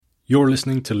You're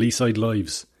listening to Leeside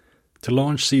Lives. To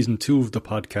launch Season 2 of the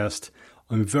podcast,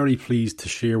 I'm very pleased to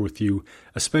share with you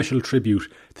a special tribute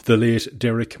to the late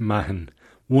Derek Mahon,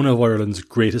 one of Ireland's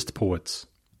greatest poets.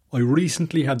 I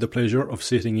recently had the pleasure of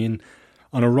sitting in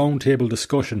on a roundtable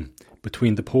discussion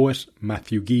between the poet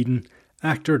Matthew Geedon,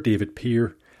 actor David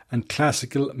Peer, and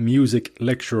classical music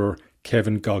lecturer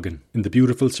Kevin Goggin in the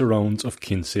beautiful surrounds of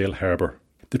Kinsale Harbour.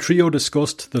 The trio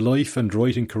discussed the life and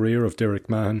writing career of Derek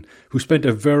Mahon, who spent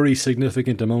a very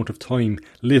significant amount of time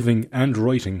living and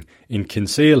writing in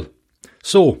Kinsale.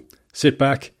 So, sit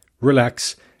back,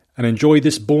 relax, and enjoy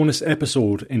this bonus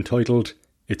episode entitled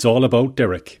It's All About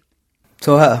Derek.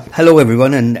 So, hello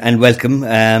everyone and welcome.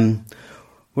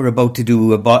 We're about to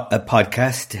do a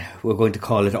podcast. We're going to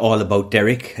call it All About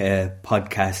Derek, a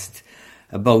podcast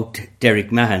about Derek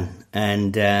Mahon.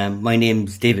 And my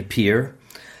name's David Peer.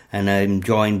 And I'm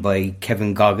joined by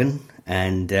Kevin Goggin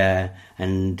and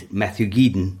Matthew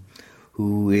Geedon,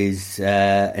 who is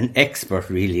an expert,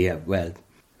 really. Well,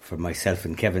 for myself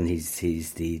and Kevin,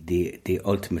 he's the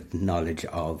ultimate knowledge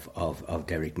of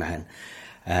Derek Mahon.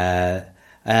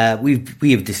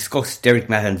 We have discussed Derek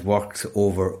Mahon's works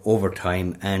over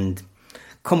time and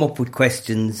come up with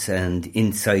questions and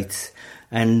insights.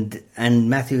 And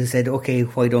Matthew said, okay,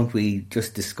 why don't we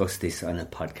just discuss this on a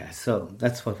podcast? So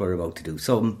that's what we're about to do.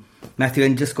 So, Matthew,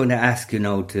 I'm just going to ask you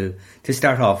now to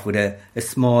start off with a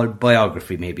small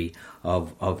biography, maybe,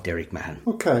 of Derek Mahon.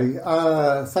 Okay,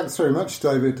 thanks very much,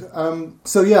 David.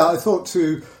 I thought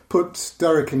to put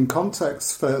Derek in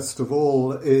context, first of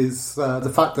all, is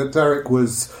the fact that Derek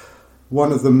was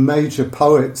one of the major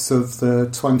poets of the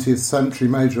 20th century,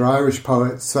 major Irish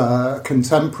poets,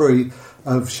 contemporary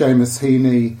of Seamus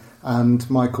Heaney and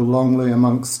Michael Longley,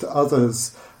 amongst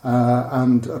others,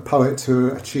 and a poet who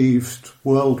achieved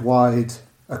worldwide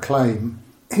acclaim.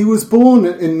 He was born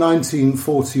in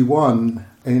 1941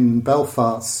 in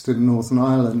Belfast in Northern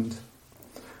Ireland,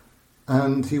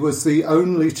 and he was the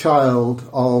only child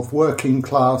of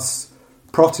working-class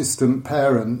Protestant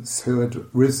parents who had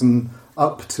risen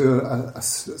up to a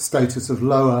status of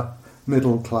lower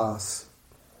middle class.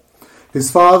 His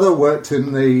father worked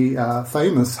in the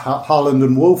famous Harland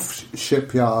and Wolff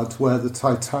shipyard where the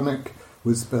Titanic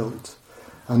was built,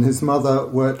 and his mother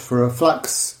worked for a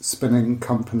flax spinning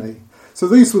company. So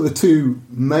these were the two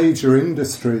major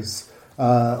industries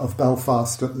of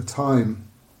Belfast at the time.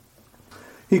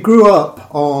 He grew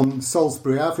up on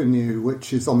Salisbury Avenue,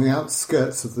 which is on the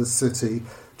outskirts of the city,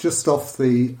 just off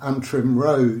the Antrim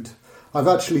Road. I've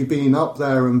actually been up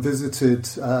there and visited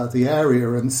the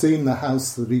area and seen the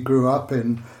house that he grew up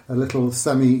in, a little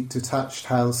semi-detached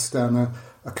house down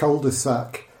a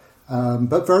cul-de-sac,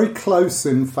 but very close,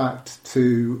 in fact,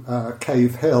 to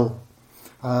Cave Hill,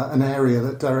 an area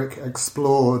that Derek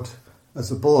explored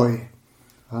as a boy,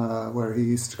 where he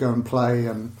used to go and play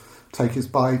and take his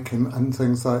bike and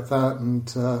things like that, and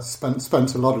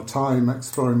spent a lot of time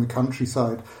exploring the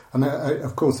countryside. And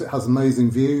of course, it has amazing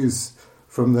views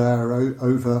from there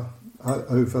over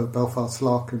Belfast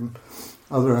Lough and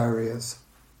other areas.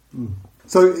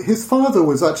 So his father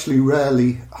was actually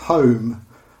rarely home,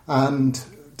 and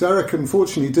Derek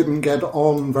unfortunately didn't get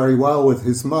on very well with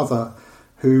his mother,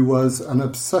 who was an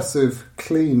obsessive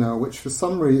cleaner, which for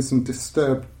some reason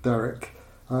disturbed Derek.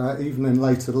 Even in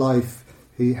later life,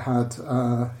 he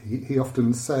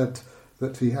often said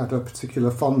that he had a particular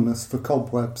fondness for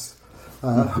cobwebs.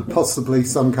 Possibly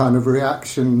some kind of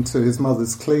reaction to his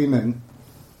mother's cleaning.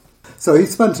 So he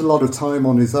spent a lot of time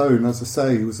on his own. As I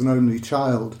say, he was an only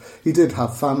child. He did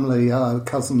have family,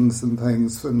 cousins and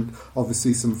things, and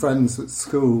obviously some friends at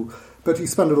school. But he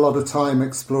spent a lot of time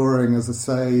exploring, as I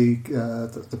say,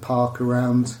 the park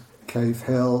around Cave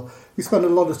Hill. He spent a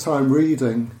lot of time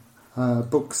reading.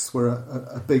 Books were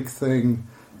a big thing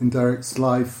in Derek's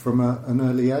life from an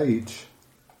early age.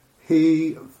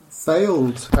 He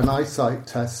failed an eyesight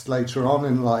test later on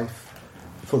in life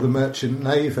for the Merchant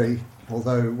Navy,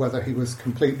 although whether he was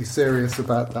completely serious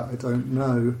about that, I don't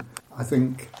know. I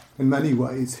think in many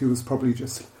ways he was probably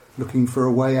just looking for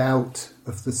a way out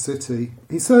of the city.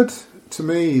 He said to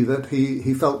me that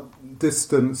he felt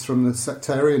distance from the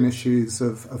sectarian issues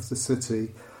of the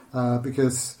city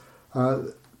because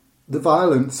the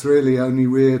violence really only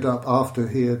reared up after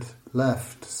he had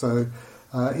left. So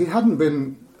he hadn't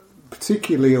been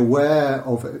particularly aware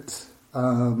of it,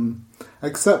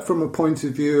 except from a point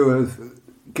of view of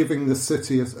giving the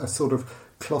city a sort of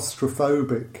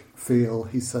claustrophobic feel,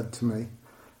 he said to me,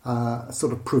 a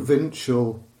sort of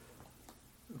provincialism,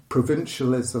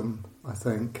 I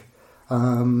think,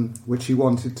 which he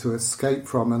wanted to escape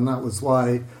from, and that was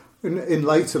why, in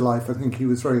later life, I think he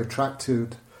was very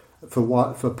attracted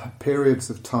for periods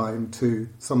of time to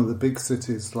some of the big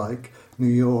cities like New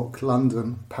York,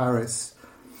 London, Paris,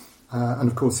 and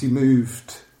of course he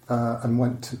moved and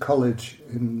went to college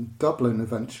in Dublin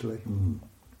eventually. Mm.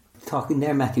 Talking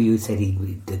there, Matthew, you said he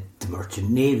did the Merchant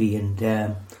Navy, and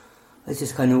I was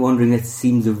just kind of wondering, it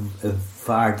seems a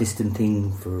far distant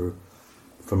thing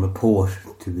from a poet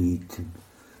to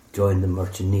join the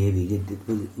Merchant Navy.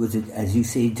 Was it, as you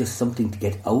say, just something to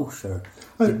get out, or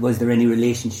was there any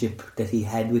relationship that he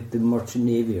had with the Merchant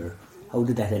Navy, or how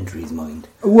did that enter his mind?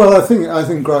 Well, I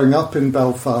think growing up in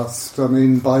Belfast, I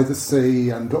mean, by the sea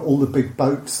and all the big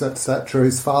boats, etc.,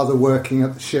 his father working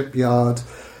at the shipyard,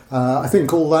 I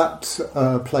think all that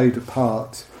played a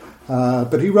part.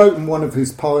 But he wrote in one of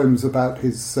his poems about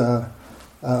his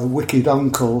wicked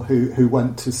uncle who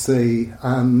went to sea,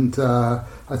 and I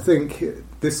think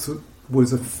this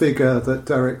was a figure that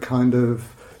Derek kind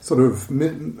of sort of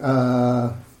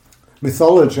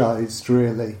mythologized,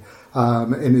 really,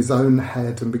 in his own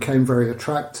head, and became very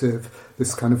attractive,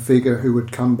 this kind of figure who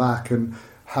would come back and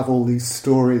have all these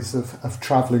stories of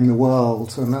travelling the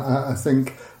world. And I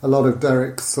think a lot of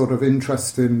Derek's sort of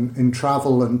interest in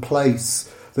travel and place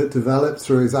that developed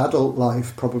through his adult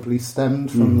life probably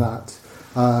stemmed from that.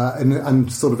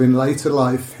 And sort of in later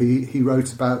life, he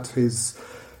wrote about his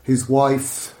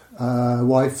wife's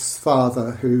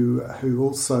father, who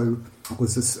also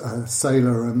was a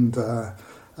sailor, and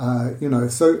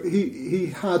so he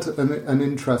had an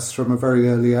interest from a very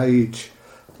early age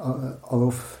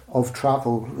of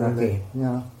travel, really. Okay.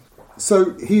 Yeah.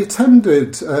 So he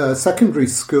attended secondary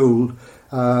school,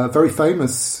 very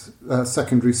famous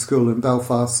secondary school in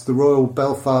Belfast, the Royal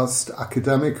Belfast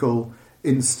Academical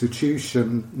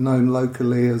Institution, known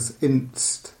locally as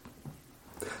INST.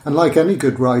 And like any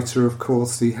good writer, of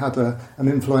course, he had an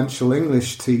influential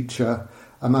English teacher,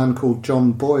 a man called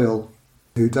John Boyle,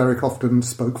 who Derek often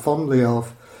spoke fondly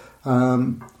of.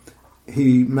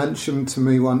 He mentioned to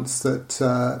me once that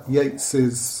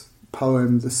Yeats's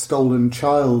poem, The Stolen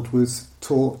Child, was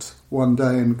taught one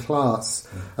day in class,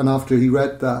 and after he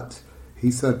read that,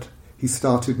 he said he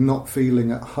started not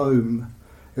feeling at home.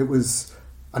 It was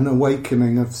an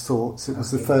awakening of sorts. It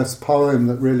was the first poem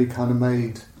that really kind of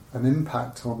made an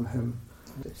impact on him.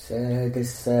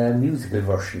 This musical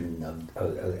version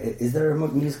is there a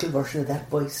musical version of that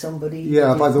by somebody?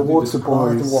 Yeah, by the Water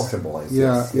Boys. The Water Boys.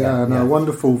 Yeah, a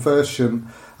wonderful version.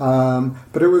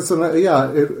 But it was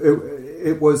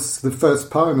it was the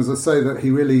first poem, as I say, that he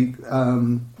really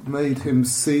made him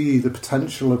see the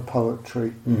potential of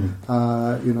poetry.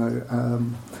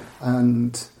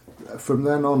 And from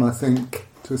then on, I think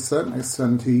to a certain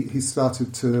extent, he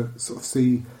started to sort of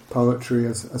see poetry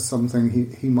as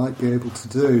something he might be able to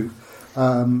do.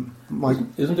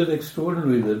 Isn't it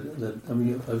extraordinary that I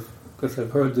mean, I've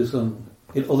heard this in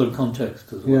other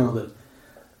contexts as well,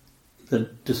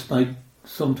 that despite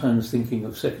sometimes thinking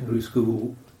of secondary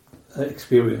school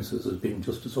experiences as being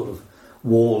just a sort of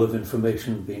wall of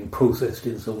information being processed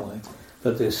in some way,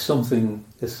 that there's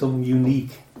some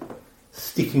unique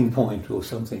sticking point or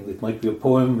something. It might be a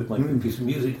poem, it might be a piece of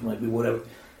music, it might be whatever,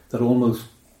 that almost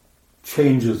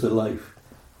changes the life.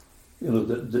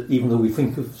 That even though we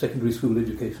think of secondary school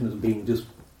education as being just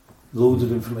loads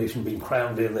of information being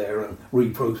crammed in there and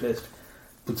reprocessed,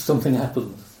 but something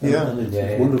happens. And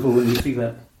it's wonderful when you see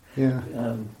that. Yeah.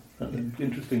 And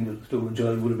interesting that Stolen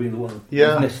Child would have been the one.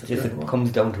 Yeah. It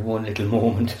comes down to one little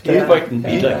moment. It mightn't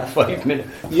be like 5 minutes.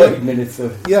 5 minutes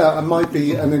of... Yeah, it might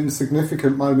be an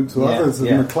insignificant moment to others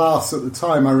in the class at the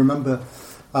time. I remember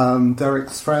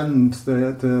Derek's friend,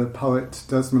 the poet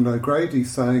Desmond O'Grady,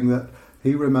 saying that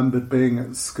he remembered being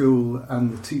at school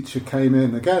and the teacher came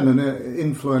in, again an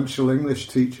influential English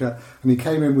teacher, and he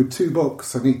came in with 2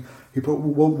 books, and he put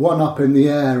one up in the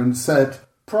air and said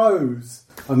prose,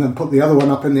 and then put the other one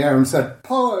up in the air and said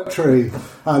poetry,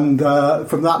 and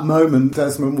from that moment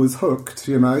Desmond was hooked,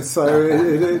 so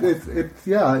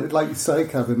it like you say,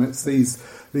 Kevin, it's these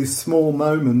small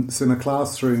moments in a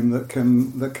classroom that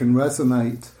can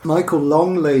resonate. Michael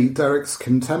Longley, Derek's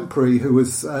contemporary, who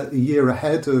was a year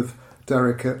ahead of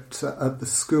Derek at the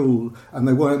school, and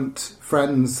they weren't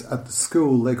friends at the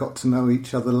school, they got to know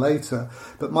each other later,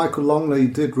 but Michael Longley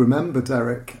did remember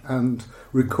Derek and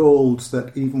recalled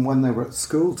that even when they were at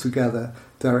school together,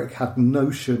 Derek had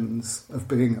notions of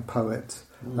being a poet.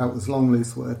 That was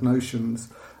Longley's word, notions.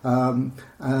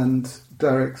 And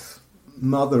Derek's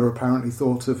mother apparently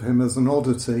thought of him as an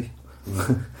oddity,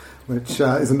 which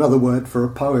is another word for a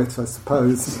poet, I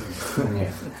suppose. We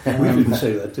didn't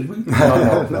say that, did we?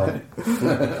 No.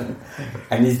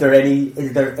 And is there any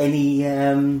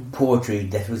poetry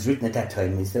that was written at that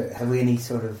time? Have we any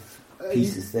sort of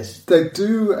pieces that... They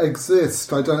do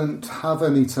exist. I don't have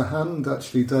any to hand,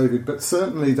 actually, David, but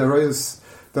certainly there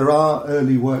are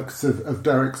early works of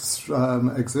Derrick's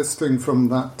existing from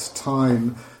that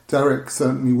time. Derrick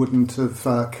certainly wouldn't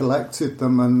have collected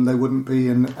them, and they wouldn't be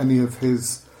in any of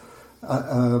his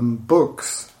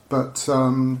books, but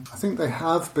I think they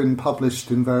have been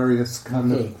published in various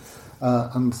kind of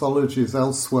anthologies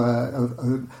elsewhere,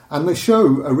 and they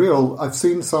show a real... I've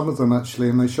seen some of them, actually,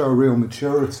 and they show a real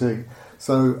maturity.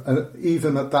 So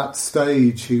even at that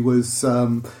stage, he was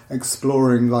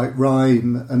exploring like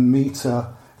rhyme and metre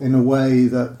in a way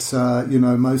that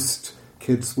most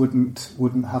kids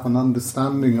wouldn't have an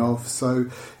understanding of. So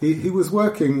he was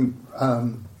working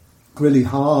really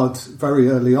hard very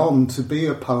early on to be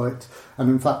a poet, and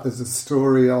in fact there's a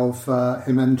story of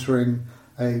him entering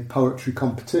a poetry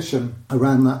competition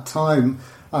around that time,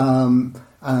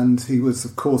 and he was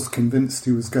of course convinced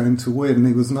he was going to win.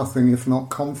 He was nothing if not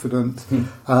confident.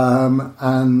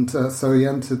 So he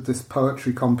entered this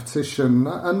poetry competition,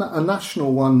 a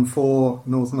national one for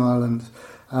Northern Ireland,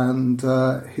 and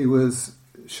he was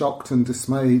shocked and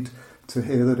dismayed to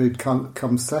hear that he'd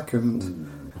come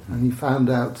second. And he found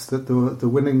out that the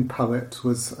winning poet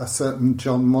was a certain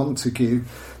John Montague,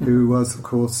 who was, of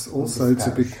course, also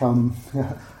to become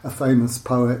a famous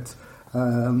poet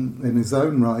in his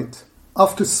own right.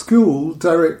 After school,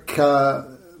 Derrick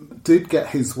did get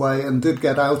his way and did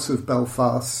get out of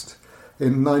Belfast.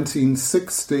 In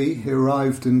 1960, he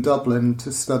arrived in Dublin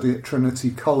to study at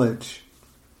Trinity College.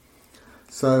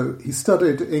 So he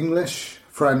studied English,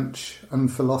 French and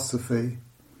philosophy.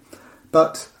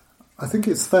 But I think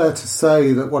it's fair to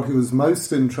say that what he was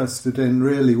most interested in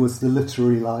really was the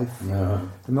literary life. Yeah.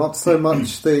 Not so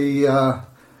much the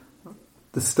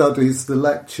studies, the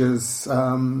lectures.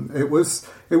 It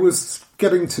was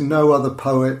getting to know other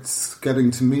poets,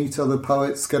 getting to meet other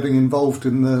poets, getting involved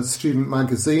in the student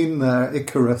magazine there,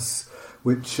 Icarus,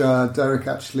 which Derrick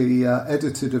actually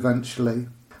edited eventually.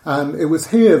 And it was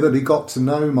here that he got to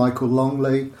know Michael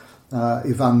Longley,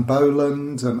 Ivan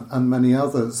Boland and many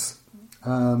others.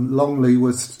 Longley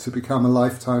was to become a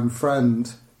lifetime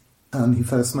friend, and he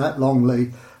first met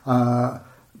Longley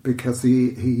because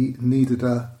he needed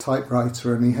a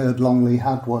typewriter, and he heard Longley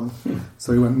had one.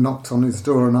 So he went and knocked on his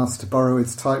door and asked to borrow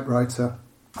his typewriter.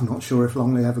 I'm not sure if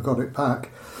Longley ever got it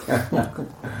back.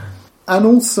 And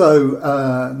also,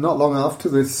 not long after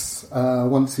this,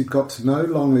 once he'd got to know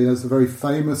Longley, there's a very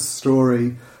famous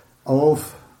story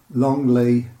of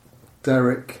Longley,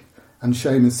 Derrick and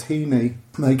Seamus Heaney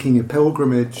making a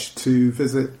pilgrimage to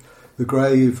visit the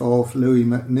grave of Louis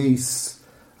MacNeice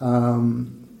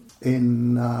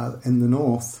in the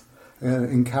north,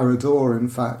 in Carrador, in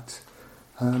fact.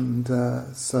 And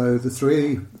so the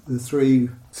three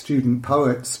student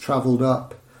poets travelled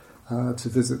up to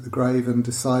visit the grave and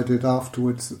decided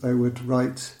afterwards that they would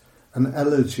write an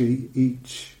elegy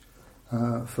each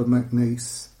for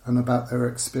MacNeice and about their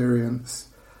experience.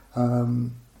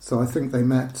 So I think they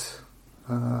met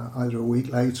either a week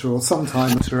later or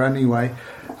sometime later anyway,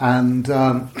 and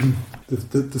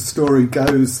the story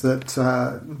goes that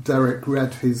Derrick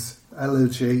read his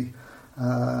elegy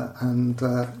and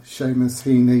Seamus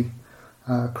Heaney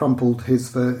crumpled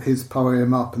his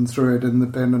poem up and threw it in the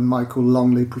bin, and Michael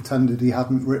Longley pretended he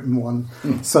hadn't written one.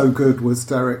 So good was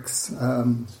Derrick's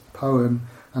poem,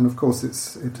 and of course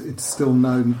it's still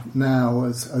known now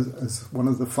as one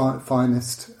of the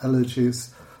finest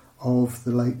elegies of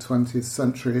the late 20th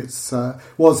century. It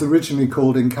was originally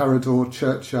called In Carrador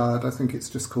Churchyard. I think it's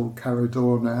just called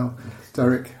Carrador now.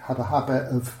 Derrick had a habit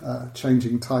of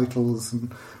changing titles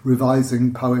and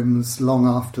revising poems long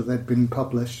after they'd been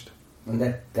published. And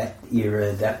that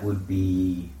era, that would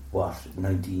be, what,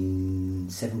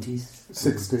 1970s?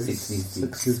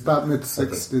 60s, about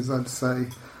mid-60s, okay. I'd say.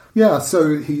 Yeah,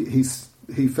 so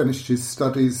he finished his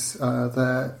studies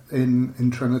there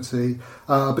in Trinity,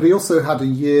 but he also had a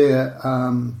year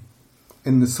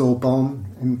in the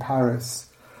Sorbonne in Paris,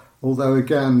 although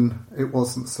again it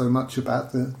wasn't so much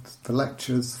about the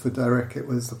lectures for Derrick, it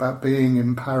was about being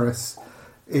in Paris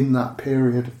in that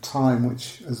period of time,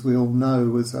 which, as we all know,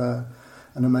 was an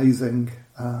amazing,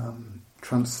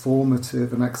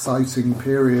 transformative and exciting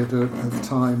period of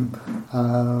time,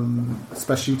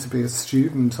 especially to be a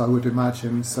student, I would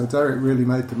imagine. So Derrick really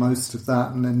made the most of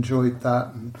that and enjoyed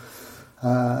that, and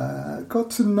got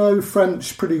to know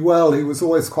French pretty well. He was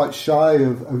always quite shy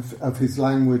of his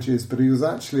languages, but he was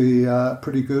actually a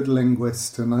pretty good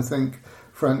linguist, and I think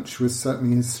French was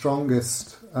certainly his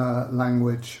strongest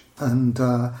language. And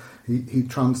he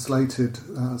translated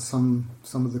some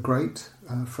of the great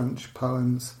French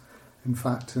poems, in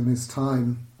fact, in his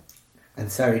time.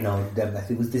 And sorry, no, I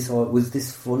think was this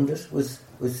funded? Was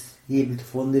he able to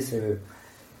fund this, or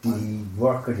did he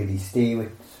work, or did he stay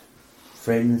with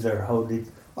friends, or how did?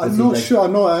 I'm not sure.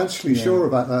 I'm not actually sure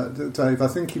about that, Dave. I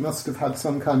think he must have had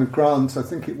some kind of grant. I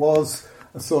think it was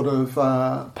a sort of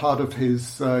part of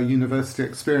his university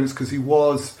experience, because he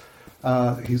was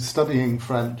studying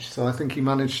French, so I think he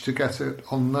managed to get it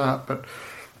on that. But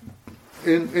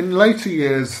in later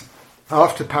years,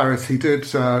 after Paris, he did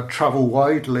travel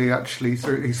widely, actually.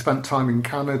 He spent time in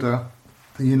Canada,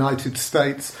 the United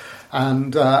States,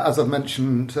 and as I've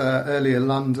mentioned earlier,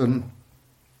 London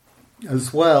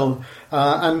as well.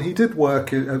 And he did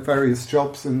work at various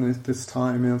jobs in this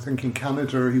time. I think in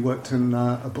Canada he worked in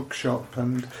a bookshop,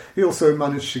 and he also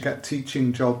managed to get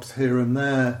teaching jobs here and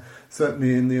there.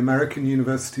 Certainly in the American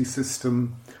university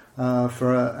system,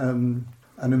 for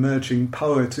an emerging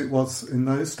poet, it was in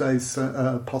those days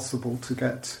possible to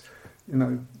get,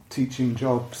 teaching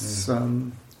jobs.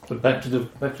 But back to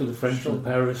the French and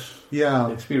Paris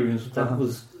experience. That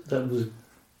was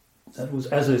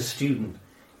as a student.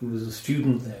 He was a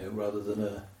student there rather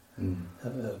than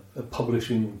a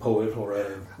publishing poet or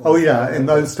a... in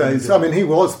those days. I mean, he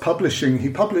was publishing.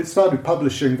 He started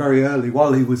publishing very early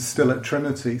while he was still at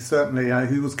Trinity, certainly.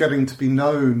 He was getting to be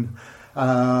known,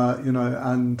 it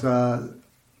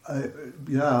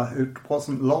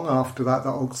wasn't long after that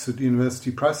Oxford University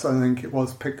Press, I think it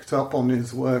was, picked up on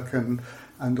his work and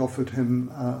offered him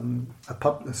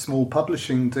a small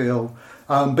publishing deal.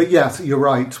 But yes, you're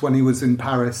right, when he was in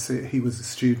Paris, he was a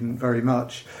student very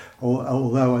much.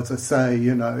 Although, as I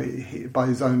say, by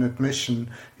his own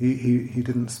admission, he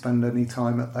didn't spend any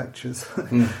time at lectures. I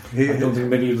don't think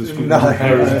many of the students in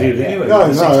Paris did anyway. No,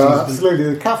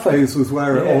 absolutely. The cafes was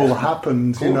where it all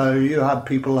happened. You had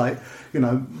people like,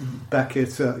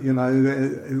 Beckett,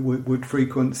 would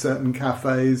frequent certain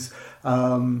cafes.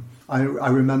 I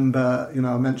remember,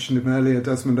 I mentioned him earlier,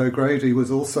 Desmond O'Grady was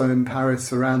also in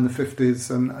Paris around the 50s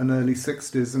and early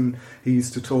 60s, and he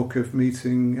used to talk of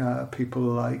meeting people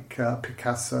like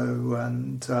Picasso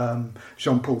and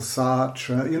Jean-Paul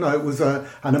Sartre. It was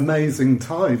an amazing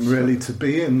time, really, to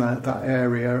be in that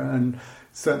area, and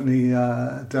certainly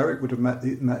Derek would have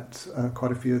met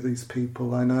quite a few of these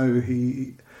people. I know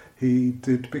he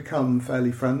did become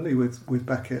fairly friendly with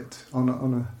Beckett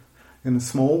in a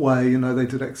small way. They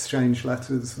did exchange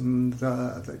letters, and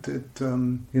they did.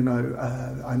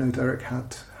 I know Derek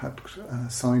had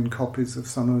signed copies of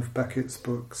some of Beckett's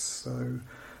books.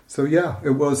 So yeah,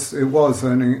 it was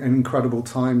an incredible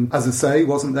time. As I say, he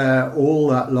wasn't there all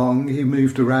that long. He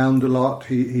moved around a lot.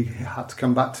 He had to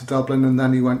come back to Dublin, and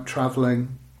then he went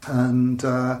travelling. And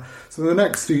so the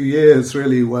next few years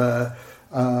really were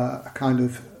a kind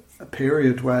of a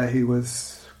period where he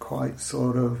was quite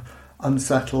sort of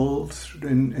unsettled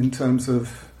in terms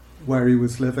of where he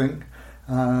was living,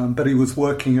 but he was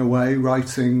working away,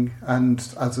 writing, and,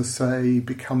 as I say,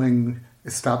 becoming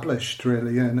established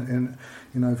really in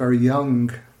very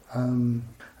young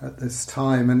at this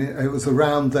time. And it was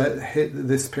around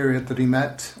this period that he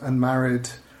met and married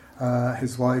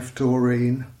his wife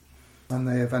Doreen, and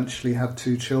they eventually had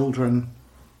 2 children.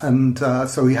 And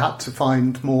so he had to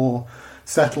find more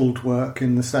settled work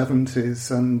in the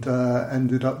 70s, and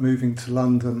ended up moving to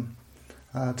London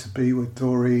to be with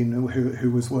Doreen,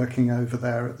 who was working over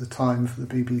there at the time for the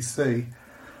BBC.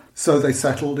 So they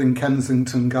settled in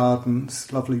Kensington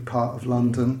Gardens, lovely part of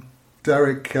London.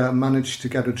 Derek managed to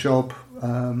get a job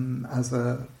as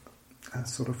a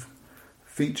sort of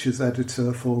features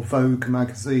editor for Vogue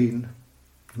magazine,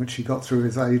 which he got through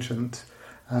his agent,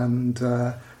 and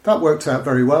that worked out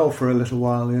very well for a little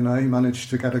while. He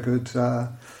managed to get a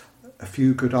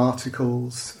few good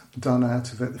articles done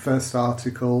out of it. The first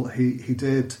article he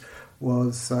did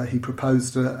was he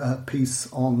proposed a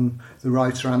piece on the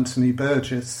writer Anthony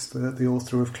Burgess, the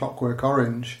author of Clockwork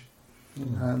Orange,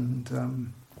 and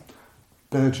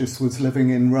Burgess was living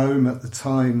in Rome at the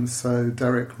time, so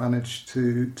Derek managed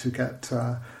to get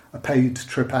a paid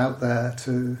trip out there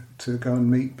to go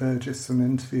and meet Burgess and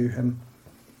interview him.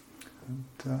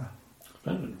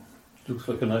 Splendid. Looks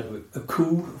like a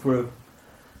coup for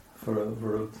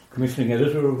a commissioning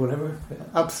editor or whatever.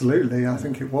 Absolutely, I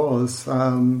think it was.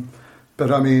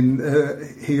 But I mean,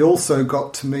 he also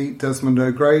got to meet Desmond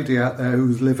O'Grady out there, who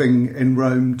was living in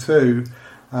Rome too,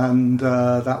 and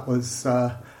that was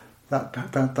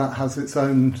that has its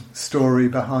own story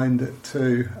behind it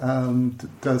too.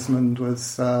 Desmond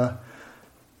was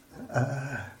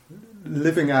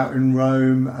living out in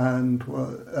Rome,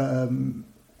 and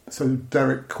so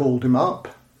Derek called him up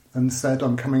and said,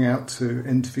 "I'm coming out to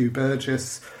interview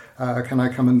Burgess. Can I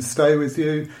come and stay with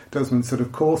you?" Desmond said,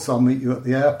 "Of course, I'll meet you at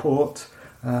the airport."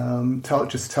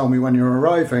 just tell me when you're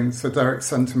arriving. So Derek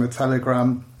sent him a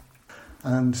telegram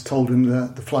and told him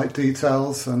the flight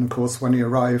details. And of course, when he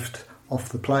arrived off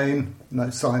the plane, no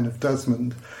sign of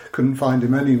Desmond. Couldn't find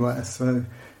him anywhere. So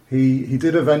he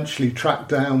did eventually track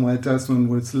down where Desmond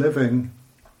was living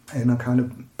in a kind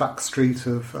of back street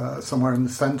of somewhere in the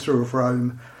centre of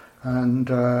Rome, and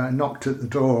knocked at the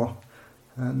door.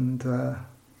 And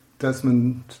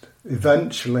Desmond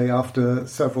eventually, after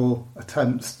several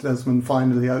attempts, Desmond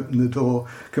finally opened the door,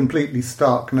 completely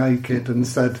stark naked, and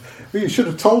said, "Well, you should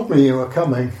have told me you were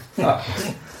coming."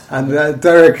 And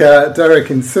Derek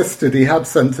insisted he had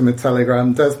sent him a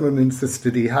telegram. Desmond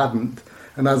insisted he hadn't.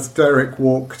 And as Derek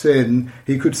walked in,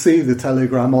 he could see the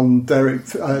telegram on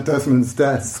Desmond's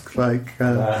desk,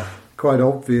 quite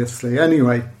obviously.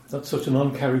 Anyway. That's such an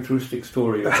uncharacteristic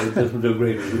story about Desmond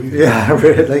O'Grady. Yeah,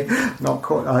 really. Not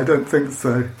quite. I don't think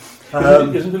so.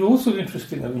 Isn't it also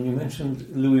interesting? I mean, you mentioned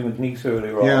Louis MacNeice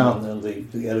earlier on, and then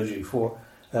the Elegy for,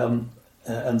 and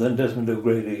then Desmond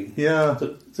O'Grady. Yeah.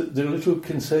 The little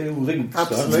Kinsale links all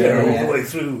the way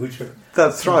through, which are...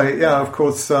 That's right, yeah. Of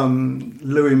course,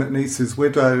 Louis MacNeice's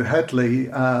widow, Hedley,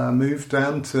 moved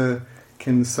down to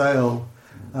Kinsale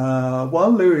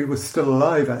while Louis was still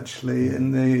alive, actually,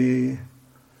 in the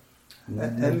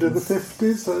end of the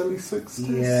 50s, early 60s.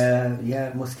 Yeah,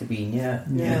 it must have been, yeah.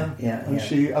 And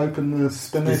she opened the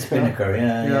Spinnaker. The Spinnaker,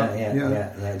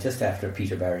 yeah. Just after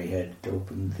Peter Barry had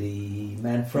opened the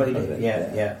Man Friday,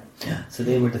 yeah. So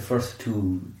they were the first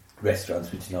two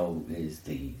restaurants, which now is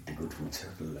the Good Food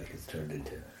Circle, like it's turned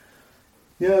into.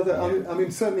 Yeah, I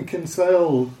mean, certainly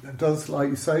Kinsale does, like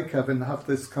you say, Kevin, have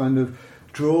this kind of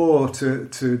draw to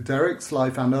Derek's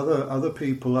life and other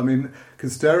people. I mean,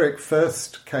 because Derek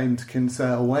first came to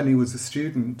Kinsale when he was a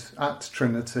student at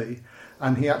Trinity,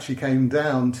 and he actually came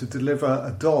down to deliver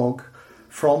a dog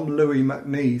from Louis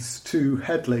MacNeice to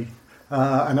Hedley,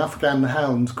 an Afghan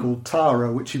hound called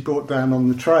Tara, which he brought down on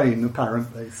the train,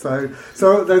 apparently. So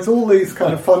there's all these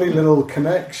kind of funny little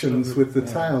connections with the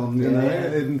town, you know.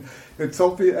 And it's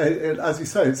obvious, as you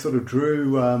say, it sort of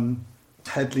drew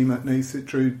Hedley MacNeice, it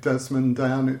drew Desmond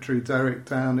down, it drew Derek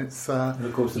down. It's and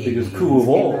of course the biggest coup of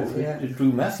all. It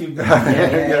drew Matthew.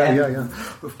 Yeah.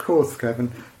 Of course,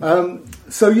 Kevin. And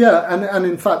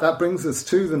in fact that brings us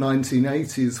to the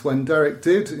 1980s when Derek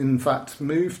did in fact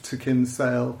move to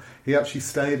Kinsale. He actually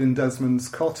stayed in Desmond's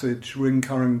cottage,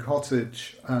 Ringcurran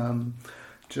Cottage,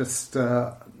 just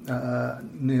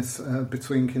near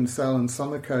between Kinsale and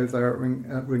Somercove there at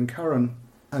Ringcurran.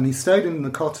 And he stayed in the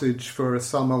cottage for a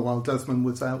summer while Desmond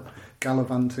was out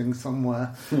gallivanting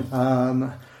somewhere,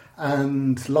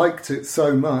 and liked it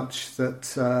so much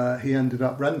that he ended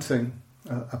up renting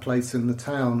a place in the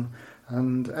town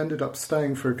and ended up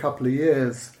staying for a couple of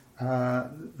years.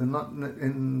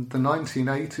 In the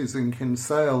 1980s in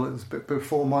Kinsale, it was a bit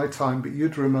before my time, but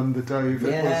you'd remember, Dave.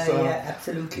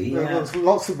 Absolutely. There was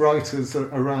lots of writers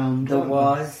around. There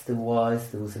was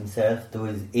himself. There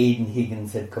was Aidan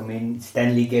Higgins had come in,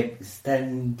 Stan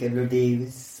Gebler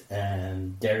Davis,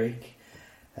 Derek,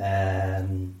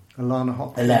 Alana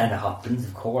Hopkins,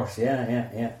 of course.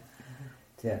 Yeah.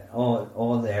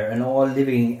 All there, and all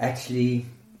living actually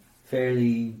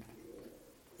fairly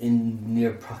in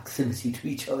near proximity to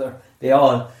each other. They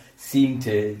all seem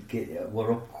to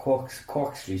were up Cork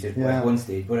Street at one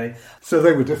stage, so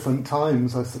they were different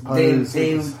times, I suppose.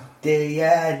 They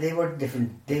were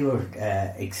different. They were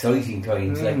exciting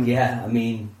times. I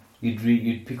mean,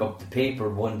 you'd pick up the paper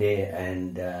one day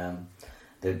and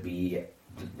there'd be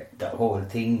the whole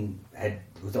thing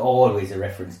was always a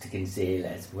reference to Kinsale,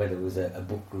 as whether it was a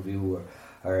book review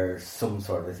or some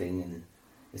sort of thing. And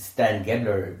Stan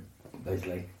Gebler was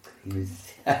like,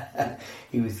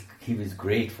 he was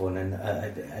great fun,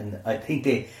 and I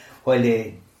think while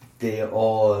they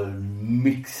all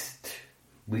mixed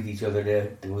with each other,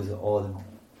 there was all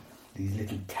these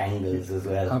little tangles as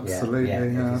well.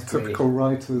 Absolutely, typical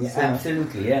writers.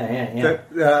 Absolutely,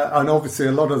 and obviously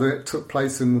a lot of it took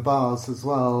place in the bars as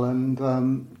well. And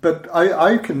but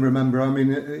I can remember. I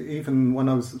mean, even when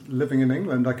I was living in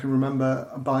England, I can remember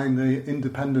buying the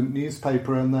Independent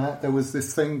newspaper, and there was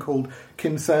this thing called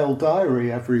Kinsale Diary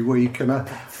every week, and I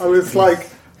was like,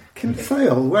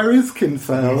 Kinsale? Where is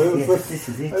Kinsale? This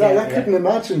is it. I couldn't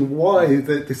imagine why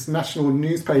this national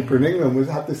newspaper in England would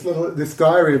have this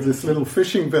diary of this little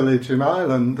fishing village in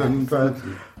Ireland, and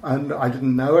I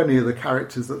didn't know any of the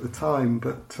characters at the time.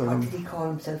 But did he call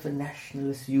himself a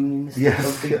nationalist unionist?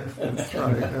 Yes, that's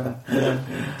right. Yeah.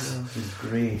 It's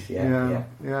great.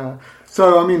 Yeah.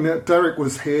 So I mean, Derek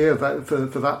was here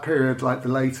for that period, like the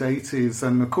late 80s,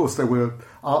 and of course there were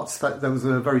there was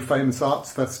a very famous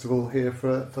arts festival here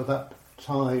for that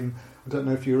time. I don't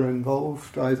know if you were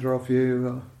involved, either of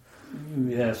you.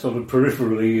 Yeah, sort of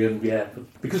peripherally, and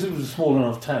but because it was a small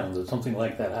enough town that something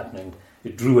like that happening,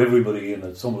 it drew everybody in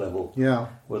at some level. Yeah.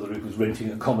 Whether it was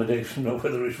renting accommodation or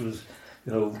whether it was,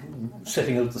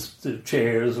 setting out the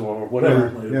chairs or whatever.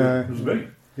 It was great.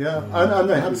 Yeah, and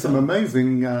they had some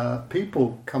amazing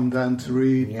people come down to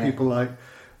read. Yeah. People like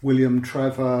William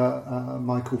Trevor,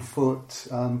 Michael Foote,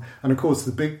 and of course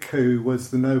the big coup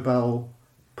was the Nobel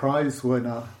Prize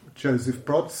winner Joseph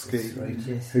Brodsky, right,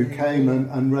 yes, who came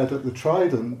and read at the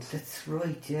Trident. That's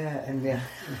right, yeah. And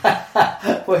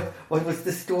what was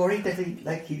the story that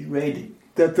he read?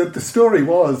 The story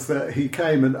was that he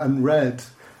came and read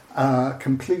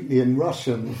completely in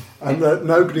Russian, and that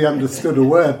nobody understood a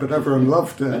word, but everyone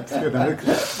loved it.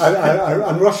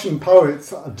 And Russian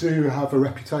poets do have a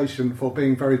reputation for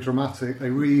being very dramatic.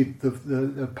 They read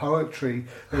the poetry,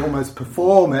 they almost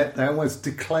perform it, they almost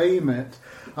declaim it.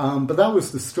 But that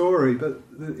was the story. But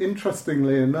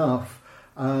interestingly enough,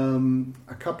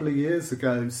 a couple of years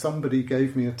ago, somebody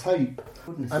gave me a tape,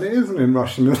 and it isn't in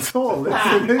Russian at all. It's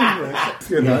in English.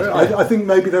 I think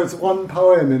maybe there's one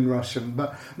poem in Russian,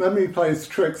 but memory plays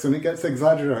tricks and it gets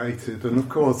exaggerated. And of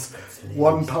course,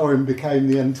 one poem became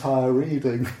the entire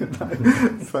reading.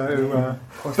 So,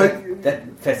 that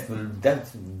festival,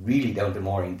 that's really down to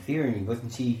Maureen Theory,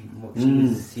 wasn't she?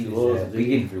 She was a big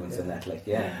influence on that.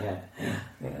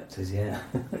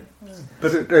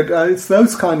 But it's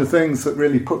those kind of things that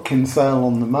really put Kinsale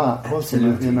on the map,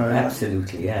 wasn't it?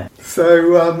 Absolutely, yeah. So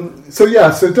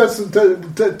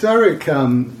Derek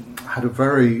had a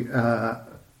very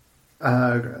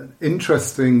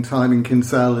interesting time in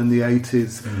Kinsale in the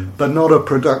 80s, but not a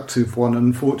productive one,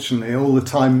 unfortunately. All the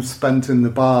time spent in the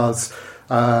bars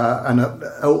and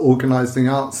organising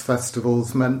arts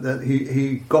festivals meant that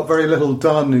he got very little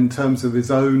done in terms of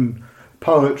his own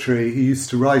poetry. He used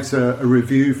to write a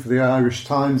review for the Irish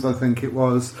Times, I think it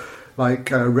was,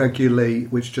 regularly,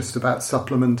 which just about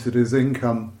supplemented his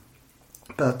income.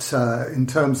 But in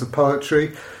terms of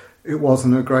poetry, it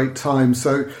wasn't a great time.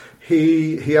 So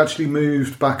he actually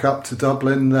moved back up to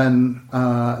Dublin then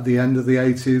at the end of the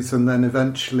 80s, and then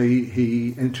eventually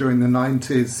during the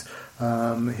 90s,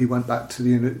 he went back to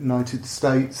the United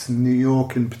States, and New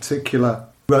York in particular.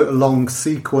 Wrote a long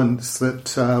sequence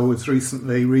that was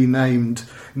recently renamed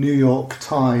New York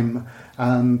Time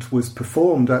and was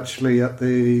performed actually at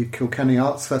the Kilkenny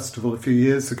Arts Festival a few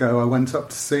years ago. I went up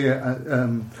to see it.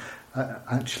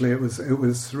 Actually, it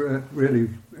was really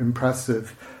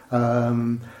impressive.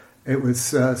 It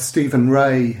was Stephen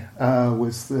Ray read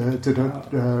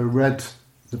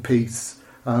the piece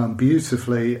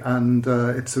beautifully, and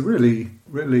it's a really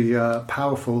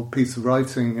powerful piece of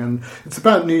writing, and it's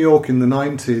about New York in the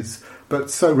 90s,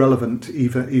 but so relevant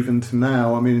even to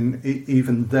now. I mean,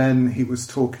 even then he was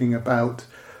talking about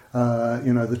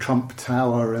the Trump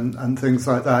Tower and things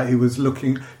like that. He was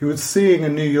seeing a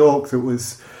New York that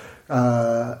was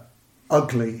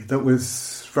ugly, that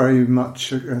was very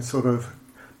much sort of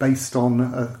based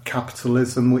on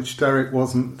capitalism, which Derek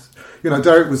wasn't.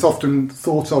 Derek was often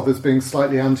thought of as being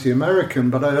slightly anti-American,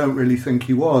 but I don't really think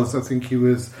he was. I think he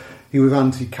was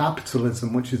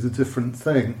anti-capitalism, which is a different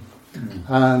thing.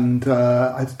 And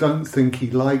I don't think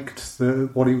he liked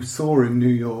what he saw in New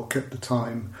York at the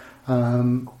time.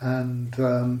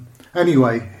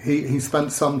 Anyway, he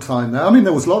spent some time there. I mean,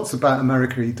 there was lots about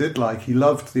America he did like. He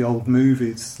loved the old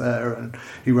movies there, and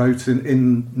he wrote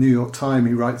in New York Times,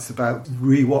 he writes about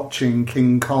rewatching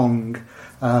King Kong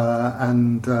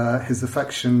and his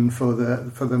affection for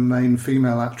the main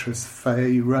female actress,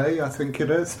 Fay Ray, I think it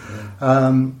is.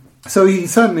 So he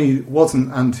certainly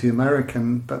wasn't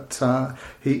anti-American, but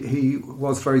he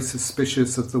was very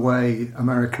suspicious of the way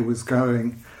America was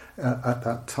going at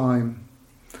that time.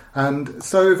 And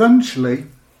so eventually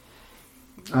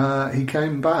he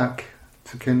came back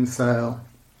to Kinsale,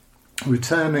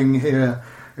 returning here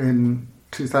in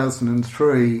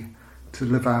 2003 to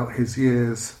live out his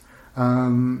years,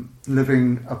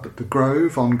 living up at the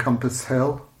Grove on Compass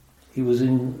Hill. He was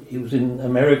in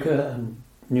America and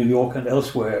New York and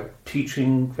elsewhere,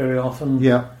 teaching very often.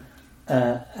 Yeah.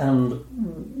 And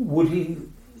would he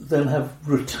then have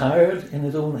retired in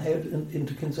his own head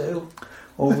into Kinsale,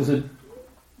 or was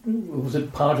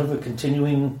it part of a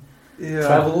continuing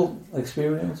travel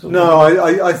experience? No,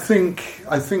 I think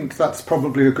that's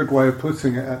probably a good way of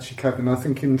putting it, actually, Kevin. I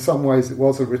think in some ways it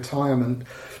was a retirement.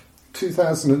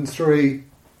 2003,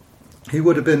 he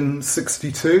would have been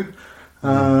 62.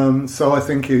 So I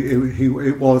think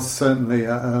it was certainly.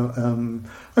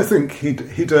 I think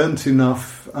he'd earned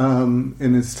enough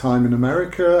in his time in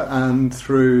America, and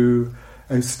through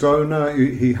Estona,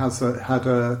 he had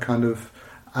a kind of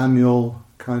annual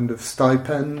kind of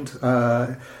stipend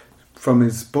from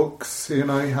his books. He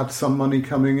had some money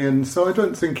coming in, so I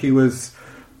don't think he was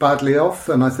badly off,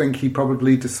 and I think he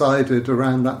probably decided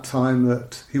around that time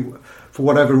that for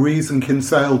whatever reason,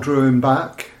 Kinsale drew him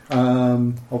back.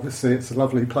 Obviously, it's a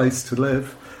lovely place to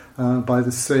live by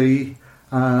the sea.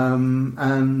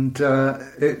 In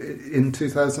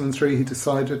 2003, he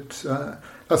decided...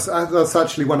 that's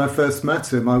actually when I first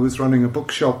met him. I was running a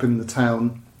bookshop in the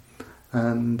town,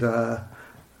 and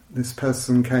this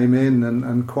person came in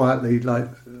and quietly,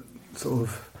 sort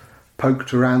of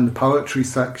poked around the poetry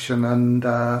section and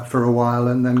for a while,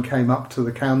 and then came up to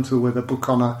the counter with a book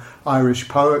on Irish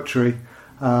poetry,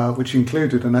 which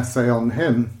included an essay on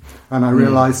him. And I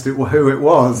realised who it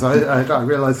was. I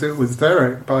realised it was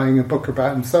Derek buying a book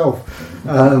about himself,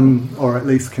 or at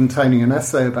least containing an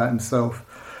essay about himself.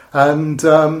 And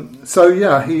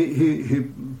he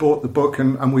bought the book,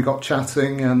 and we got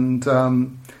chatting, and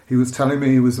he was telling me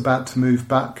he was about to move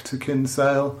back to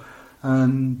Kinsale,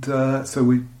 and so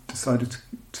we decided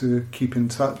to keep in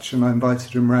touch, and I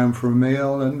invited him round for a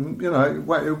meal, and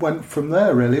it went from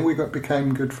there. Really, we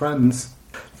became good friends.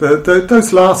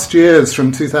 Those last years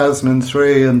from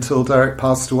 2003 until Derek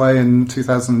passed away in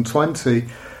 2020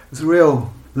 was a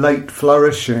real late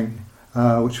flourishing,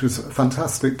 which was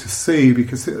fantastic to see,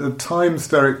 because at times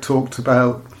Derek talked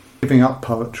about giving up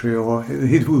poetry, or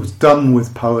he was done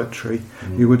with poetry.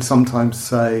 He would sometimes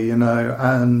say, and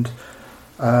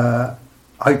I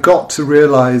got to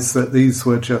realise that these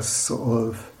were just sort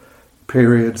of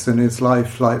periods in his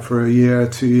life, like for a year,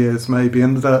 2 years maybe,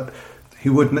 and that he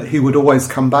would always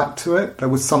come back to it. There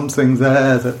was something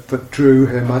there that drew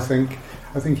him. I think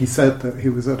he said that he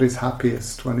was at his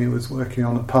happiest when he was working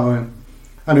on a poem.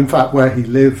 And in fact, where he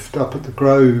lived up at the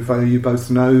Grove, you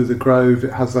both know the Grove,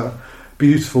 it has a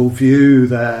beautiful view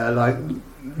there, like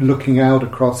looking out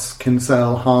across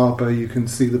Kinsale Harbour. You can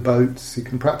see the boats, you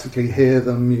can practically hear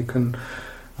them, you can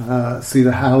see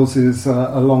the houses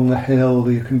along the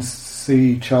hill, you can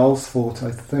see Charlesfort,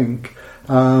 I think.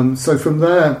 So from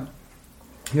there,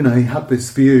 he had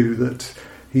this view that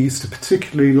he used to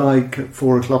particularly like at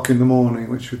 4 o'clock in the morning,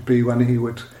 which would be when he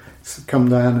would come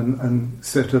down and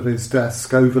sit at his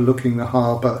desk overlooking the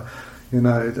harbour. In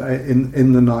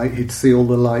the night he'd see all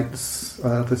the lights,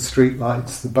 the street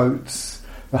lights, the boats,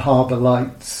 the harbour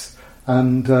lights,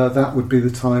 and that would be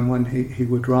the time when he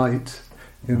would write,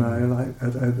 like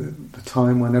at the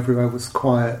time when everywhere was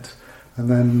quiet,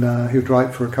 and then he would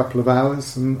write for a couple of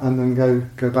hours and then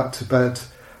go back to bed.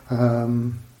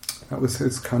 That was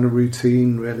his kind of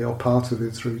routine, really, or part of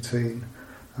his routine.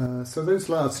 So those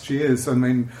last years, I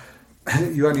mean,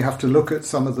 you only have to look at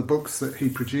some of the books that he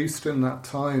produced in that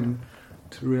time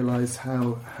to realise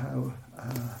how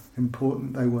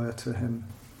important they were to him.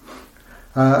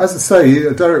 As I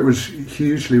say, Derek was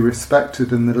hugely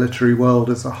respected in the literary world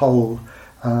as a whole.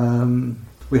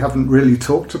 We haven't really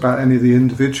talked about any of the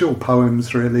individual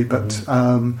poems, really, but...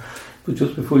 But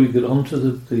just before you get on to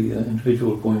the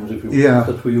individual poems, if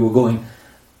that's where you were going,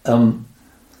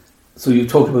 so you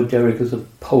talked about Derek as a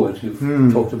poet, you've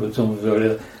talked about some of his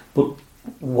earlier, but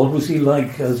what was he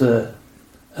like as a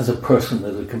person,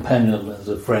 as a companion, as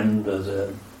a friend, as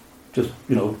a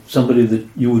somebody that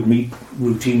you would meet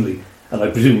routinely? And I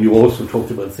presume you also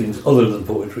talked about things other than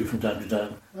poetry from time to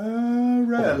time.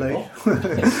 Rarely.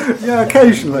 Yeah,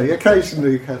 occasionally,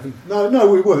 Kevin. No,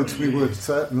 we would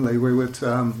certainly. We would.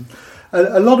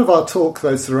 A lot of our talk,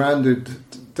 though, surrounded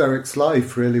Derek's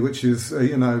life, really, which is,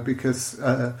 because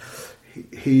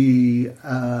he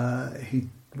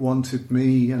wanted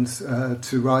me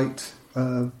to write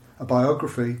a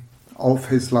biography of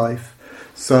his life.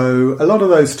 So a lot of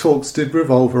those talks did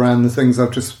revolve around the things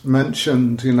I've just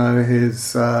mentioned,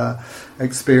 his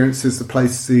experiences, the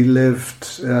places he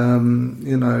lived,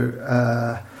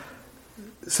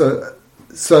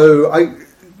 So I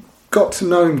got to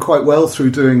know him quite well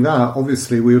through doing that.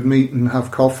 Obviously, we would meet and have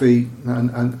coffee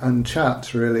and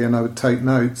chat, really, and I would take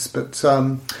notes. But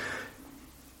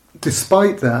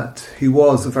despite that, he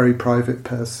was a very private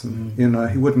person.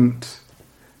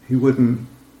 He wouldn't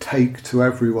take to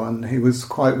everyone. He was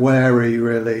quite wary,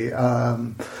 really,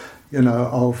 of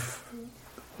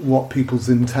what people's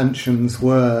intentions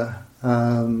were.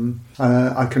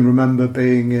 I can remember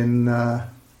being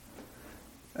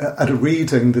at a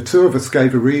reading. The two of us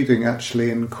gave a reading,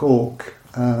 actually, in Cork.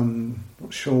 Not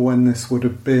sure when this would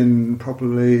have been,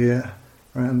 probably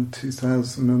around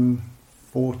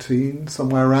 2014,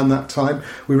 somewhere around that time.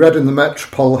 We read in the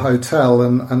Metropole Hotel,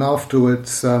 and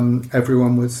afterwards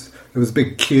there was a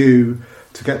big queue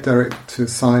to get Derek to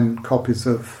sign copies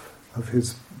of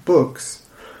his books.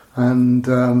 And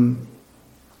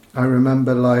I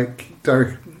remember,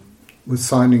 Derek was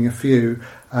signing a few,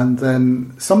 and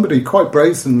then somebody quite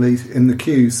brazenly in the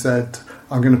queue said,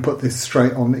 "I'm going to put this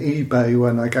straight on eBay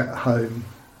when I get home."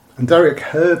 And Derek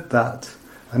heard that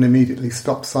and immediately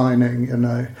stopped signing, and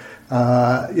it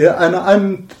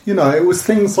was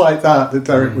things like that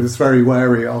Derek was very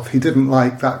wary of. He didn't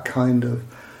like that kind of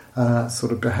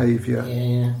sort of behaviour.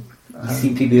 Yeah. He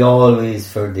seemed to be always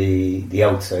for the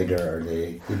outsider, or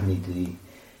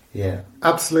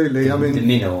absolutely. The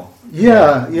minnow.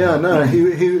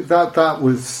 That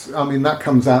was. I mean, that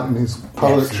comes out in his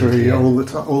poetry all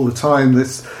the time.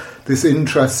 This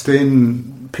interest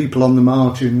in people on the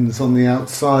margins, on the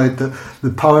outside. The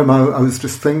poem I was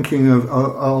just thinking of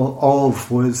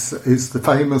is the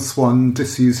famous one,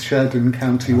 "Disused Shed" in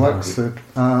County Wexford,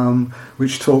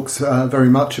 which talks very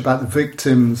much about the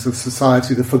victims of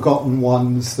society, the forgotten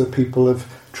ones, the people of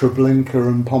Treblinka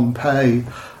and Pompeii.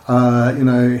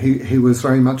 He was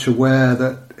very much aware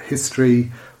that history,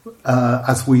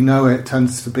 as we know it,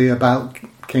 tends to be about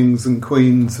kings and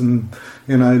queens and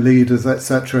leaders,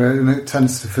 etc. And it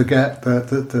tends to forget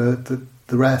the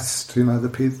rest,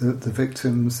 the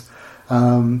victims.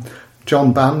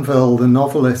 John Banville, the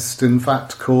novelist, in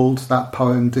fact, called that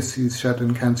poem "Disused Shed"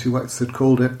 in County Wexford,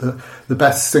 called it the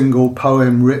best single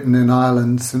poem written in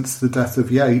Ireland since the death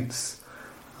of Yeats.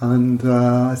 And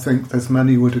I think there's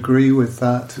many would agree with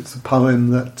that. It's a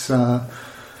poem that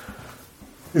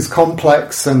is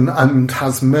complex and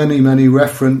has many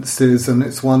references, and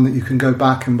it's one that you can go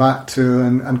back to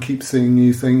and keep seeing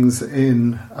new things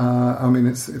in.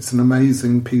 It's an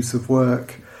amazing piece of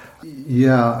work.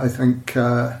 Yeah, I think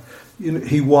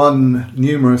he won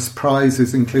numerous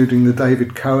prizes, including the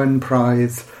David Cohen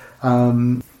Prize,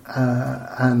 and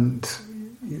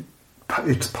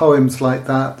it's poems like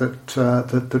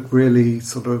that really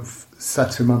sort of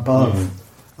set him above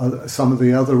some of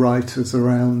the other writers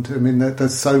around. I mean,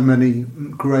 there's so many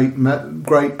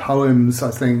great poems, I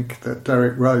think, that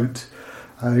Derek wrote.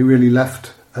 He really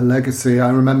left a legacy. I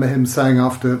remember him saying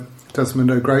after Desmond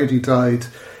O'Grady died,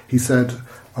 he said,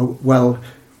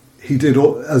 he did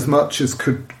as much as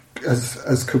could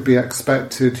be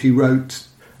expected. He wrote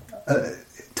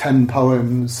 10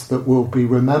 poems that will be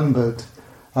remembered.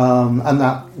 And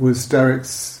that was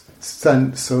Derek's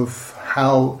sense of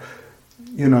how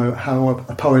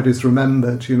a poet is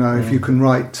remembered. If you can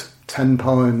write 10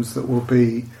 poems that will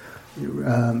be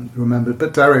remembered.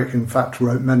 But Derek, in fact,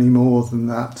 wrote many more than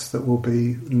that will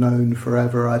be known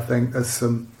forever. I think there's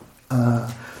some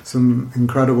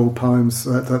incredible poems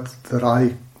that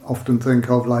I often think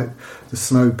of, like The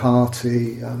Snow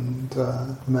Party and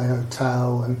Mayo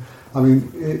Tau. And I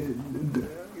mean,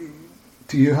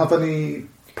 do you have any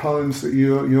poems that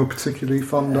you're particularly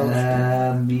fond of?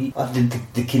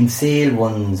 The Kinsale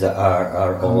ones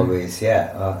are always,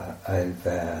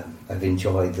 I've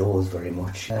enjoyed those very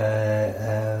much.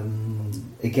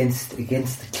 Against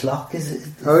the Clock, is it?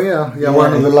 Oh yeah,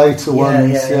 one of the later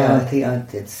ones. I think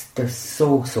they're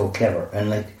so clever, and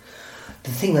like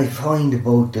the thing I find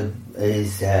about them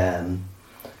is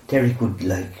Derek would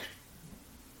like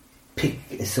pick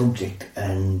a subject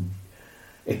and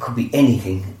it could be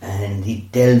anything, and he'd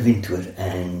delve into it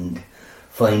and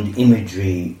find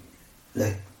imagery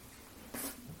like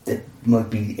that might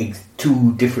be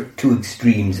two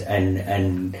extremes,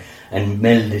 and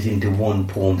meld it into one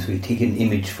poem. So he'd take an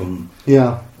image from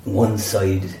one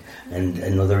side and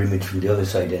another image from the other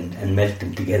side, and melt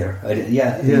them together.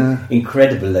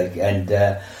 Incredible. Like, and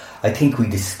I think we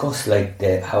discussed like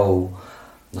how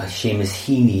like Seamus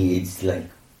Heaney is like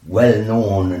well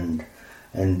known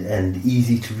and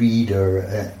easy to read,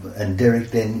 and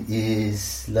Derek then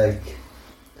is like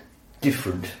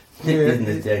different, isn't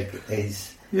it? Derek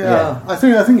is. Yeah. I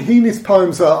think Heaney's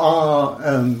poems are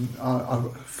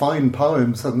fine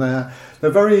poems, and they're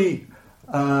very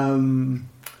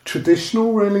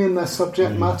traditional, really, in their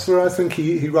subject matter. I think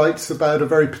he writes about a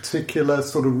very particular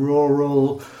sort of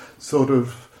rural, sort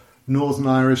of Northern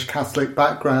Irish Catholic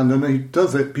background, and he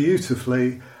does it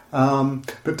beautifully.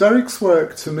 But Derek's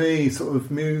work, to me, sort of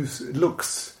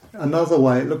looks another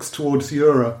way. It looks towards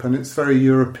Europe, and it's very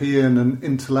European and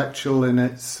intellectual in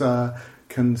its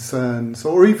concerns,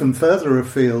 or even further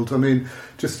afield. I mean,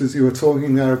 just as you were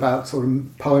talking there about sort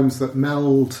of poems that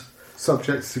meld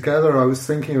subjects together, I was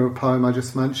thinking of a poem I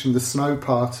just mentioned, The Snow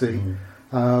Party,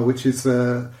 which is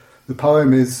the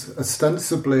poem is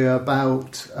ostensibly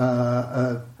about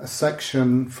a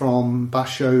section from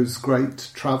Basho's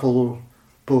great travel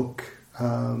book,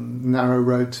 Narrow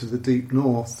Road to the Deep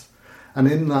North.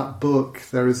 And in that book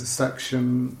there is a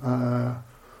section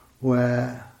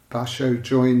where Basho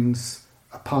joins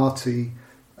a party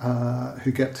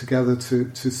who get together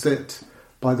to sit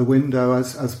by the window,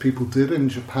 as people did in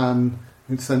Japan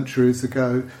centuries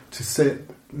ago, to sit.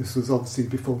 This was obviously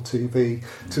before TV,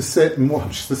 to sit and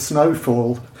watch the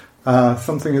snowfall.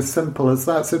 Something as simple as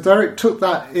that. So Derek took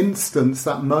that instance,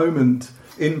 that moment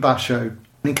in Basho, and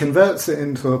he converts it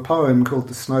into a poem called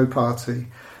The Snow Party.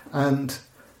 And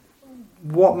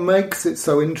what makes it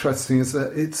so interesting is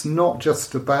that it's not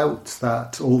just about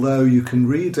that, although you can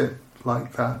read it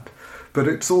like that, but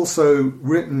it's also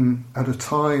written at a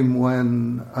time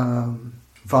when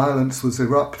violence was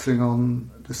erupting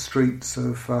on the streets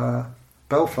of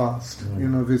Belfast,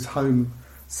 of his home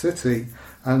city.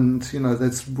 And,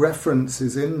 there's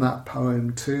references in that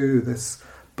poem to this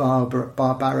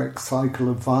barbaric cycle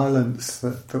of violence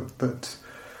that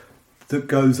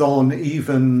goes on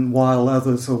even while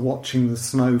others are watching the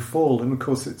snow fall. And, of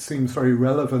course, it seems very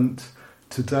relevant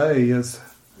today as,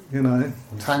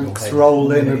 tanks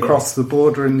roll in across the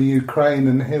border in the Ukraine,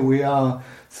 and here we are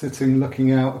sitting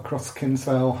looking out across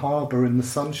Kinsale Harbour in the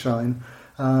sunshine.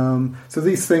 So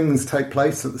these things take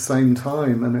place at the same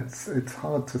time, and it's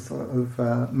hard to sort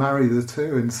of marry the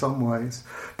two in some ways.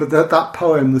 But that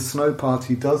poem, The Snow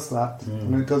Party, does that,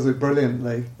 and it does it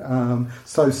brilliantly,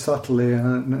 so subtly,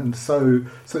 and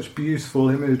such beautiful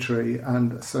imagery,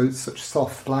 and such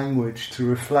soft language to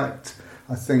reflect,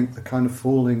 I think, the kind of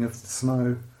falling of the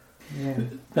snow. Yeah.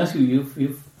 Matthew,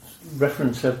 you've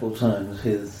referenced several times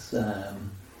his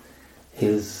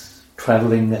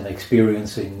travelling and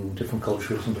experiencing different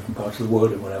cultures in different parts of the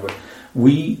world and whatever.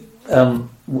 We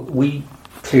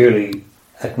clearly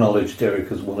acknowledge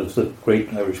Derek as one of the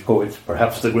great Irish poets,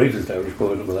 perhaps the greatest Irish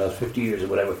poet of the last 50 years or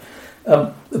whatever.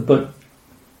 But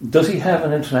does he have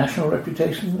an international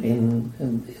reputation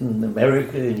in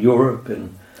America, in Europe,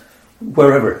 in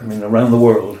wherever, around the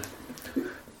world?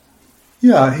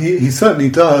 Yeah, he certainly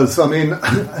does.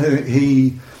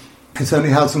 He certainly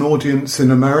has an audience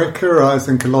in America. I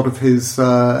think a lot of his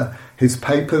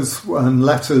papers and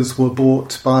letters were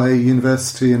bought by a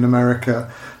university in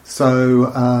America.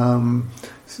 So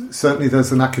certainly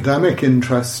there's an academic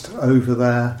interest over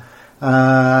there.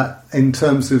 In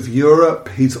terms of Europe,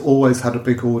 he's always had a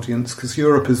big audience because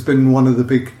Europe has been one of the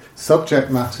big subject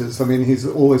matters. He's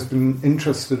always been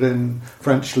interested in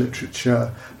French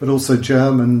literature, but also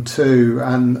German too,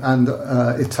 and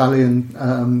Italian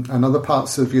and other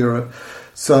parts of Europe.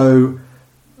 So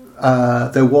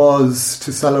there was,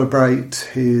 to celebrate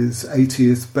his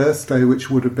 80th birthday, which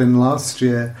would have been last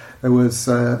year, there was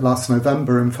last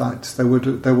November, in fact, there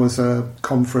was a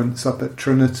conference up at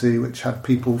Trinity which had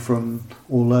people from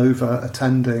all over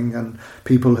attending, and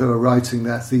people who are writing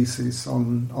their theses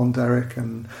on Derek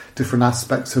and different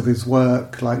aspects of his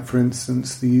work, like, for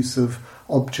instance, the use of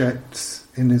objects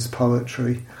in his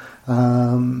poetry.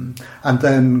 And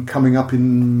then coming up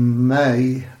in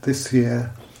May this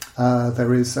year,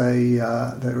 there is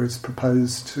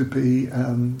proposed to be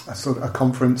a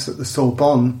conference at the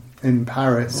Sorbonne in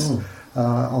Paris,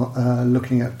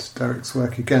 looking at Derek's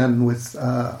work again with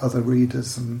other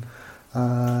readers, and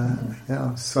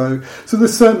So there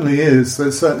certainly is.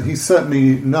 He's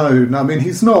certainly known.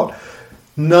 He's not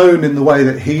known in the way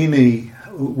that Heaney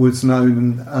was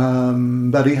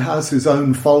known, but he has his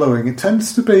own following. It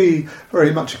tends to be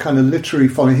very much a kind of literary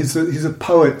following. He's a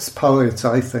poet's poet,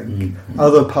 I think. Mm-hmm.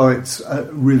 Other poets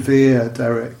revere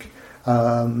Derek.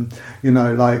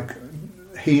 Like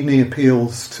Heaney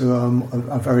appeals to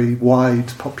a very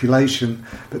wide population,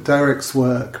 but Derek's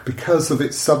work, because of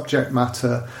its subject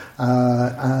matter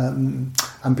and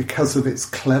because of its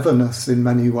cleverness in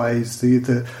many ways,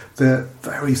 the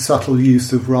very subtle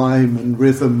use of rhyme and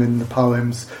rhythm in the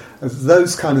poems,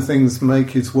 those kind of things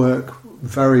make his work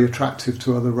very attractive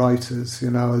to other writers.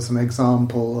 As an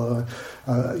example,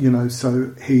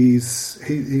 so he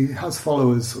has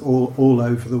followers all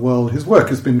over the world. His work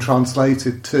has been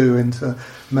translated too into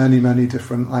many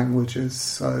different languages.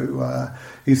 So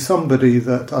he's somebody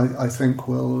that I think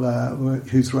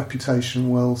whose reputation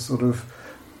will sort of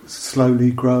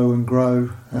slowly grow and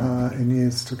grow in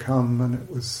years to come. And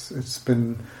it's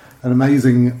been an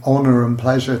amazing honour and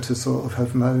pleasure to sort of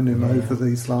have known him over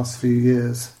these last few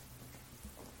years.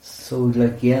 So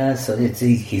it's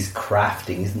he's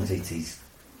crafting, isn't it? He's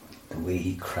the way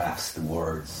he crafts the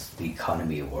words, the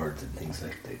economy of words and things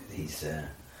like that.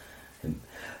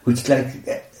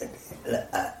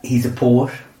 He's a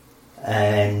poet,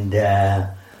 and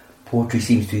poetry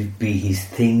seems to be his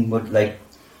thing. But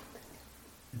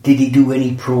did he do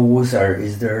any prose, or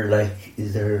is there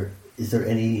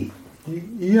any?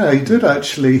 Yeah, he did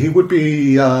actually. He would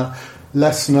be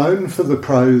less known for the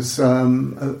prose,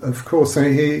 of course.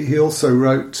 He also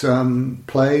wrote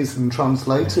plays and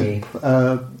translated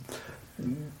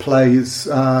plays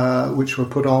which were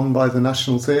put on by the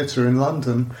National Theatre in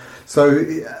London. So,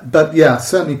 but yeah,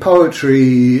 certainly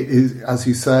poetry is, as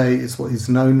you say, is what he's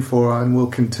known for and will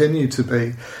continue to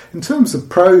be. In terms of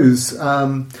prose,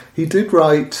 he did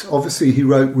write. Obviously, he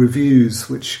wrote reviews,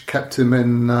 which kept him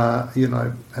in,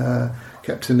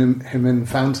 kept him in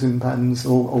fountain pens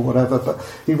or whatever. But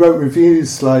he wrote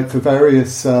reviews like for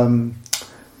various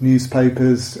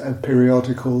newspapers,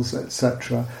 periodicals,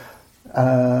 etc.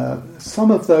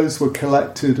 Some of those were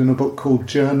collected in a book called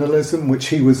Journalism, which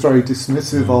he was very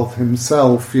dismissive of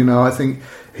himself. I think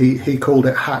he called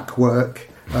it hack work.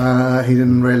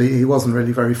 He wasn't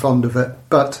really very fond of it.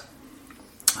 But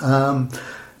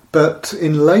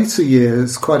in later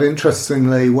years, quite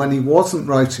interestingly, when he wasn't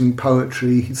writing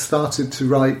poetry, he started to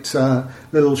write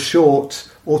little short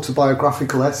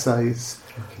autobiographical essays.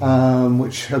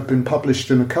 Which have been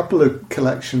published in a couple of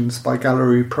collections by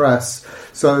Gallery Press.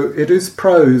 So it is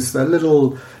prose. They're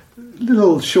little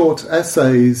short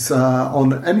essays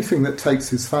on anything that takes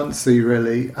his fancy,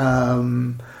 really.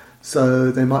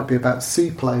 So they might be about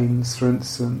seaplanes, for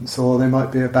instance, or they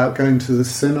might be about going to the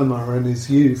cinema in his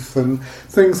youth and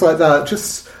things like that.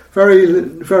 Just very,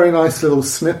 very nice little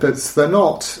snippets. They're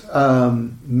not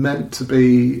meant to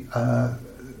be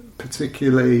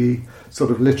particularly sort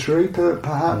of literary,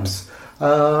 perhaps.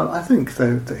 I think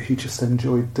that he just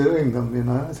enjoyed doing them.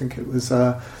 I think it was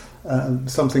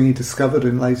something he discovered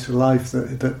in later life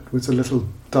that was a little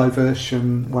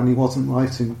diversion when he wasn't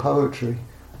writing poetry,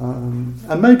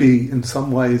 and maybe in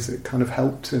some ways it kind of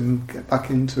helped him get back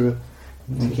into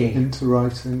writing.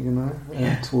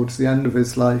 Towards the end of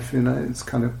his life, it's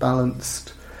kind of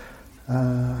balanced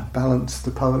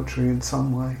the poetry in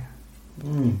some way.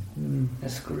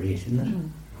 That's great, isn't it?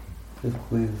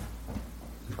 We've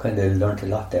kind of learnt a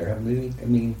lot there, haven't we? I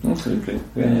mean, absolutely.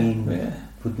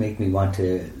 Would make me want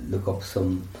to look up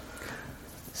some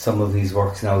of these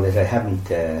works now that I haven't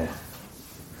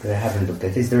looked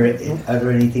at. Are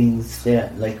there any things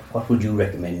there? Like, what would you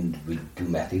recommend we do,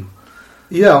 Matthew?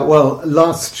 Yeah, well,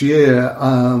 last year,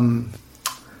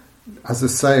 as I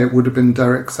say, it would have been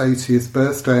Derek's 80th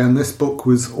birthday, and this book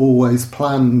was always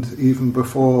planned even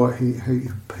before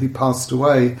he passed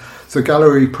away. So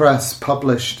Gallery Press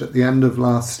published at the end of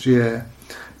last year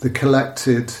the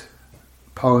collected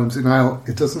poems. Now,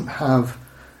 it doesn't have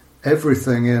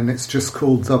everything in, it's just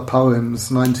called The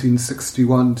Poems,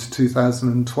 1961 to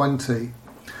 2020.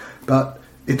 But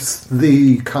it's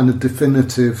the kind of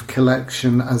definitive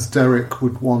collection as Derek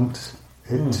would want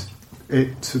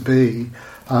it to be.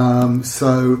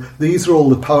 So these are all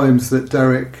the poems that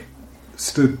Derek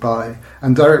stood by,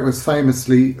 and Derek was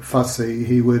famously fussy.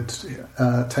 He would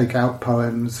take out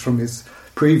poems from his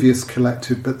previous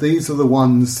collected, but these are the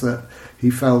ones that he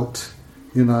felt,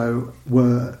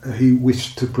 he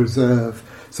wished to preserve.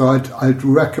 So I'd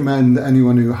recommend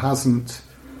anyone who hasn't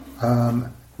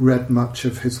read much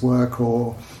of his work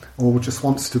or just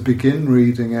wants to begin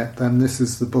reading it, then this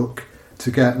is the book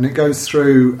to get, and it goes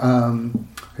through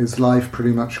his life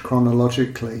pretty much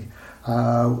chronologically,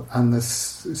 and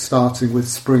this starting with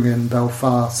spring in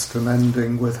Belfast and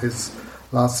ending with his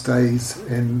last days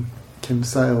in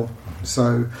Kinsale.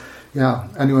 So, yeah,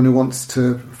 anyone who wants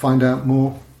to find out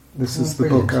more, this is the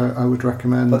book I would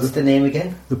recommend. What's the name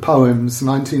again? The Poems,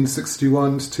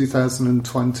 1961 to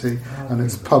 2020, and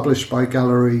it's published by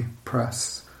Gallery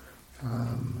Press.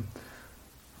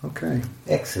 Okay.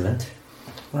 Excellent.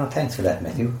 Well, thanks for that,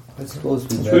 Matthew. I suppose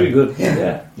it's really good.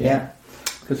 Yeah.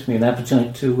 Gives me an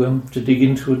appetite to dig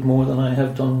into it more than I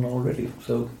have done already.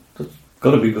 So that's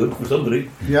got to be good for somebody.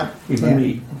 Yeah. Even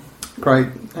me. Great.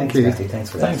 Thank you. Matthew. Thanks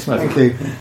for that. Thanks, Matthew. Thank you.